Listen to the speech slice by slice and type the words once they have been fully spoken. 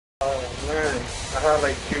I have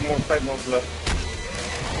like 2 more fight modes left.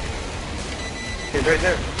 He's right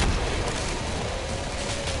there.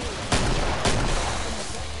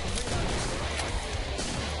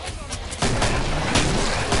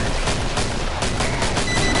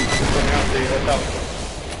 He's coming out there, watch out.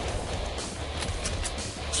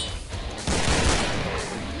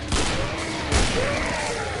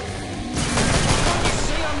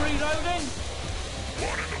 See, I'm reloading.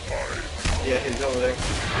 Yeah, he's over there.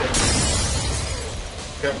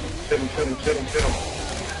 Shoot him.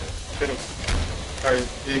 Shoot him. Alright,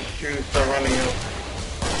 these shoes start running out.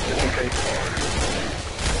 Just in case.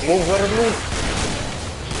 Move, let her move.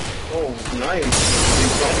 Oh, nice.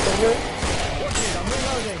 He's gone somewhere? I'm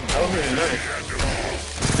reloading. That was really nice.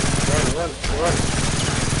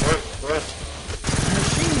 Run.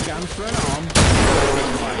 Machine gun for an arm.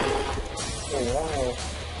 Oh, wow.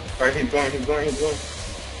 Alright, he's going.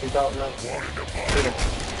 He's out now. Shoot him.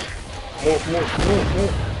 Move.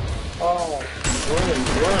 Oh, run.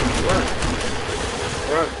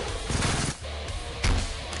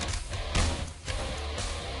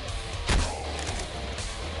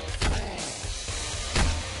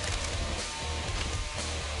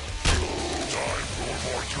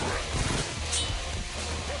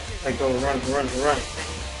 I go, run.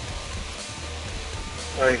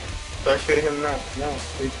 Alright, start shooting him now. No,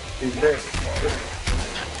 he's there.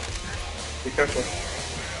 Be careful.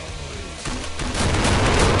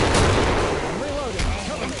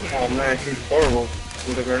 Oh man, he's horrible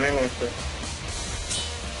with a grenade launcher.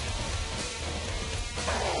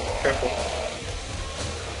 Careful.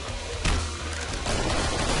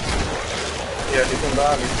 Yeah, he's in the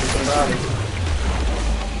alley.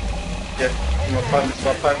 Yeah,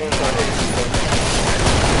 about 5 minutes on hit.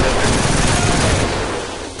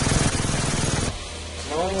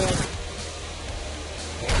 No.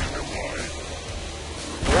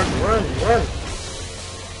 Run.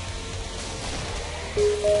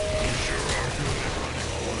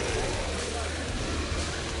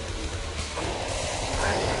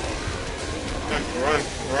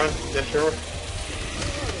 Run, yes sure.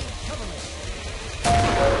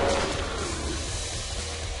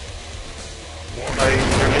 Like,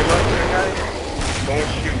 when you look at guys, don't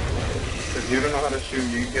shoot. Because you don't know how to shoot,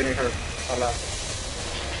 you're getting hurt a lot.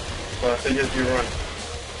 So I suggest you run.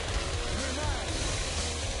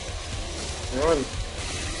 Run.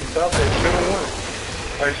 He's out there, shoot him once.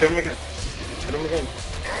 Alright, shoot him again.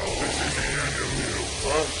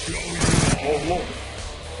 Run. Move.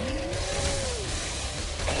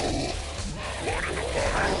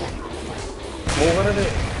 Move out of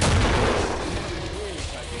there.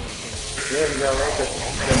 Yeah, you got right there.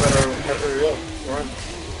 You better hurry up. Run.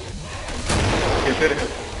 You're shooting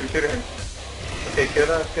him. Okay, kill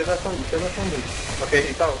that zombie. Okay,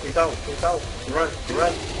 he's out. Run.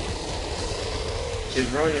 He's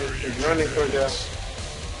running towards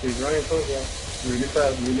you. Really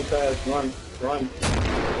fast. Run.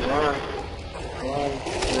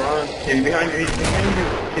 He's behind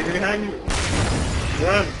you.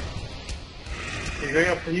 Run. He's going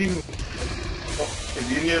after you. Oh, if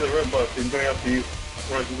you're near the red bus, he's going after you.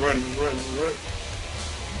 Run.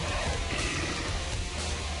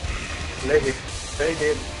 They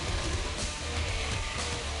did.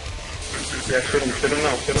 Yeah, shoot him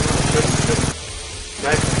now.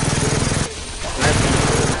 Nice.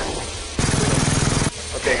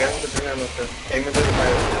 Okay, guys, the grenade launcher. Aim into the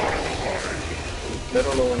fire.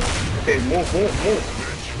 Little lower now. Okay, move.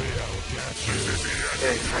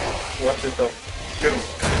 Okay, watch yourself. Shoot him.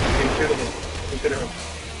 Keep shooting him.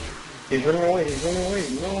 He's running away.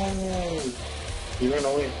 No. He ran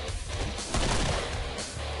away.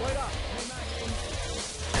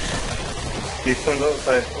 He's from the other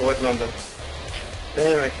side, West London.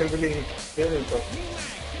 Damn, I can't believe he killed himself.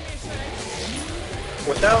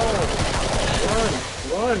 Watch out!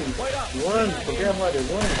 Run! Forget about it,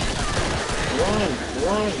 run!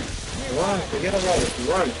 Forget about it,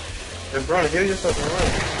 run! Just run, heal yourself and run.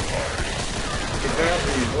 He's going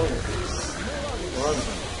after you, run!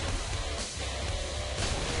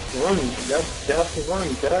 Just run,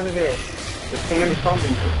 get out of there. There's too many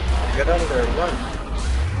zombies. Get out of there, run!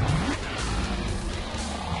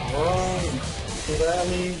 To the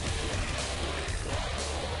alley.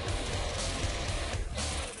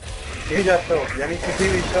 Heal yourself, you need to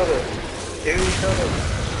heal each other.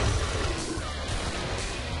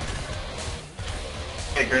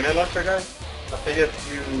 Hey, grenade launcher guys, I suggest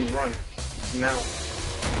you run. Now.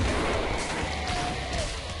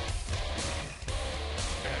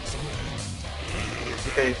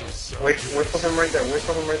 Okay, wait for him right there,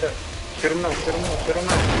 Shoot him now.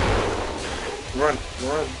 Run.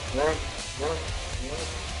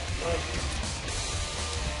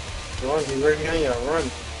 Run, he's right behind you. Run.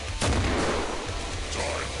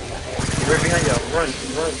 He's right behind you. Run.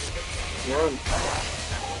 Run.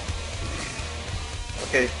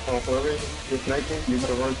 Okay, whoever is sniping, you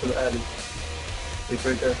gotta run to the alley. He's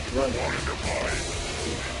right there. Run.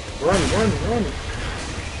 Run.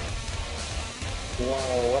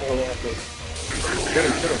 Wow, what a lot of Shoot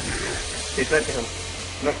him. He's sniping him.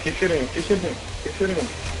 No, keep shooting him. Keep shooting him. Keep shooting him.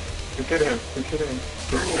 Keep shooting him. Keep shooting him.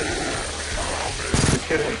 Keep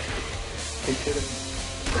shooting him. Keep shooting him.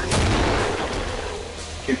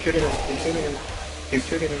 Keep shooting him. Keep shooting him. Keep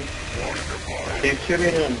shooting him. Keep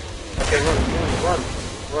shooting him. Okay,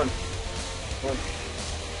 run.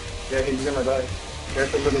 Yeah, he's gonna die.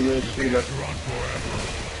 There's a little bit of speed left.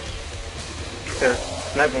 There.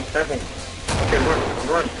 Snipe him. Okay,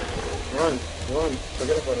 run.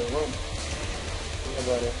 Forget about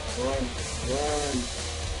it. Run.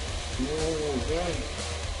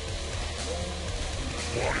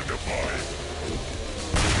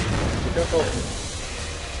 Be careful.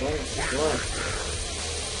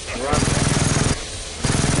 Run.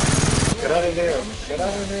 Get out of there.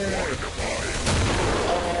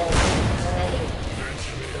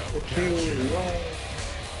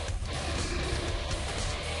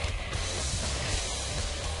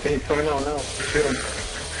 Okay, he's coming out now. Shoot him.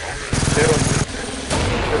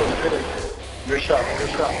 Good shot.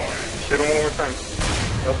 Shoot him one more time.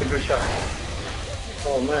 That was a good shot.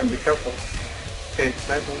 Oh man, be careful. Okay,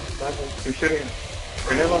 snipe him. Keep shooting him.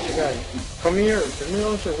 Grenade launcher guy. Come here. Grenade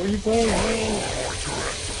launcher, where you going? No.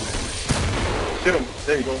 Shoot him.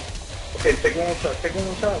 There you go. Okay, take one more shot.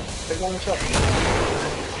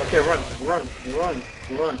 Okay, run.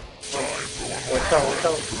 Watch out.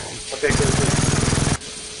 Okay, good.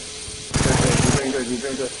 You're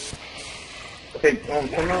doing good. Okay, come on.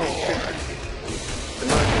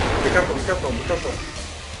 Be careful.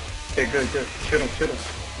 Okay, good. Shoot him.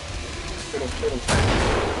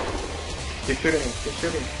 Keep shooting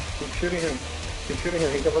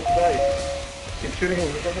him. He's about to die. Keep shooting him.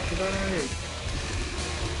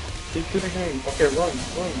 Okay, run.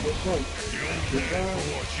 Just run.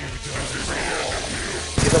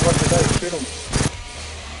 He's about to die. Shoot him.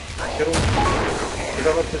 He's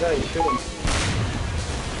about to die. Shoot him.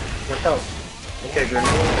 Watch out. Okay, good.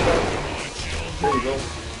 There you go.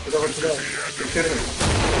 He's about to die. Keep shooting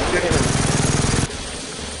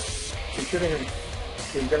him.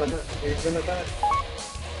 He's gonna die. He's gonna die.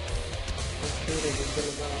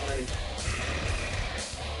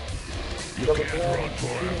 He's about to die.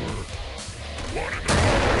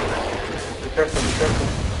 Be careful.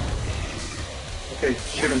 Okay,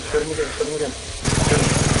 shoot him again.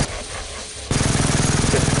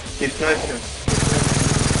 Keep sniping him.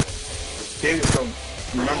 Heal yourself.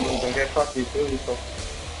 Remember, don't get cocky. Heal yourself.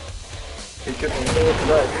 Keep shooting him. He's about to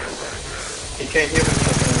die. He can't heal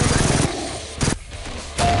himself anymore.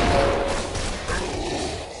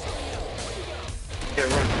 Okay,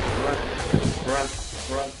 run.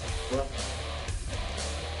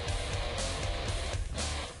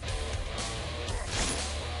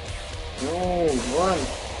 No, run.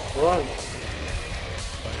 Run.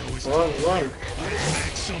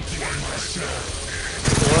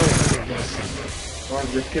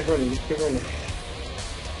 Just keep running.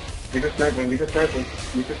 You can snipe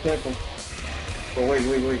him. Oh, wait.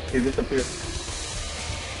 He disappeared.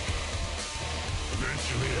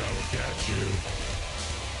 Eventually I will catch you.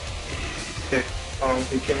 Okay,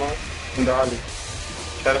 he came out in the alley.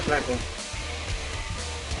 Try to snipe him.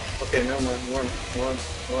 Okay, never mind. Run.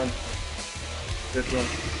 Just run.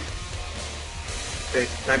 Okay,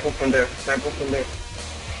 snipe him from there. I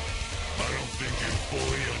don't think you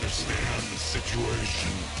fully understand the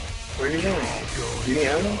situation. Where are you going? You need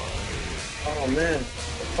ammo? Oh man,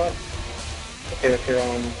 what the fuck? Okay,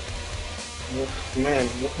 man,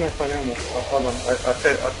 where can I find ammo? Oh, hold on,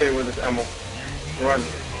 I'll tell you where there's ammo. Run.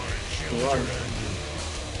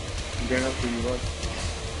 I'm going up to you, run.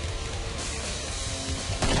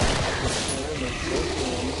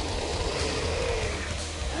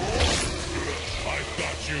 I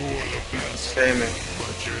thought you were the best. Hey man,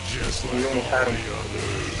 But you're just like we almost had him. the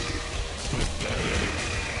others. Pathetic.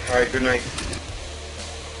 Alright, good night.